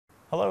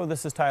Hello,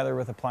 this is Tyler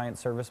with Appliance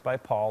Service by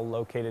Paul,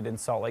 located in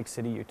Salt Lake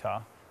City, Utah.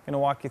 I'm going to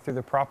walk you through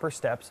the proper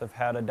steps of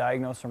how to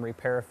diagnose and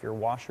repair if your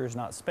washer is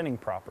not spinning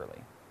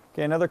properly.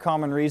 Okay, another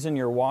common reason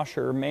your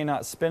washer may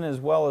not spin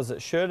as well as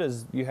it should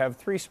is you have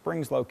 3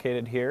 springs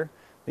located here.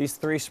 These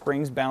 3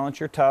 springs balance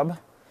your tub,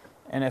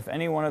 and if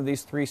any one of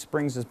these 3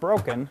 springs is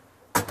broken,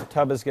 the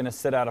tub is going to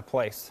sit out of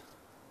place.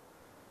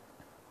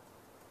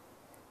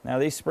 Now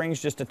these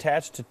springs just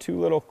attach to 2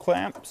 little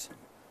clamps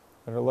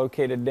that are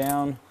located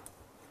down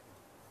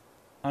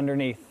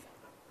underneath.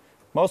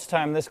 Most of the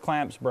time this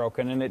clamp's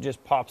broken and it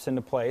just pops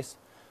into place.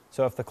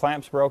 So if the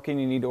clamp's broken,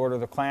 you need to order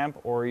the clamp,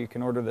 or you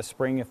can order the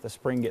spring if the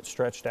spring gets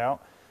stretched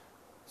out.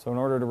 So in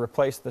order to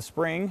replace the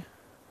spring,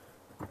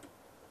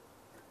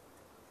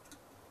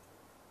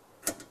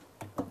 you're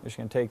just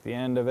going to take the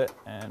end of it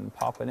and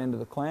pop it into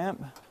the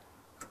clamp.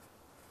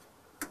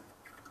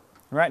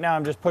 Right now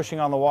I'm just pushing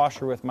on the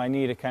washer with my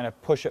knee to kind of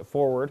push it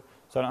forward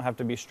so I don't have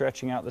to be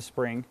stretching out the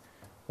spring.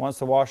 Once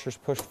the washer's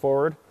pushed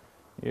forward,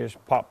 you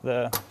just pop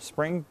the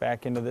spring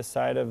back into this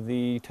side of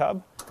the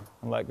tub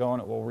and let go,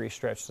 and it will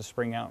re-stretch the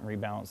spring out and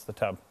rebalance the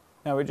tub.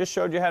 Now we just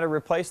showed you how to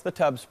replace the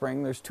tub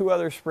spring. There's 2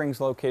 other springs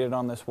located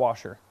on this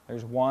washer.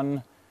 There's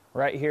one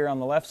right here on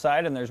the left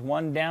side, and there's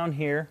one down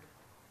here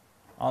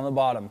on the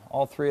bottom.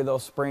 All 3 of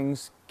those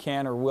springs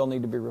can or will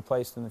need to be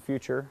replaced in the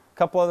future. A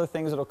couple other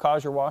things that will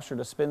cause your washer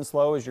to spin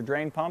slow is your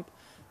drain pump.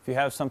 If you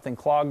have something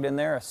clogged in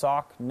there, a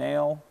sock,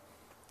 nail,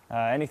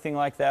 anything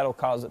like that will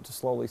cause it to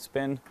slowly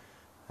spin.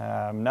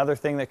 Another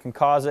thing that can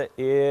cause it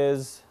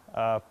is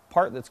a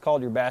part that's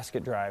called your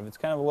basket drive. It's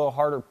kind of a little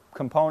harder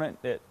component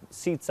that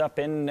seats up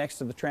in next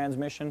to the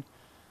transmission.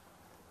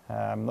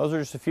 Those are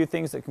just a few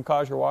things that can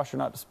cause your washer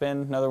not to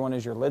spin. Another one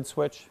is your lid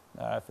switch.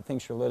 If it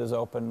thinks your lid is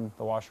open,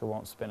 the washer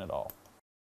won't spin at all.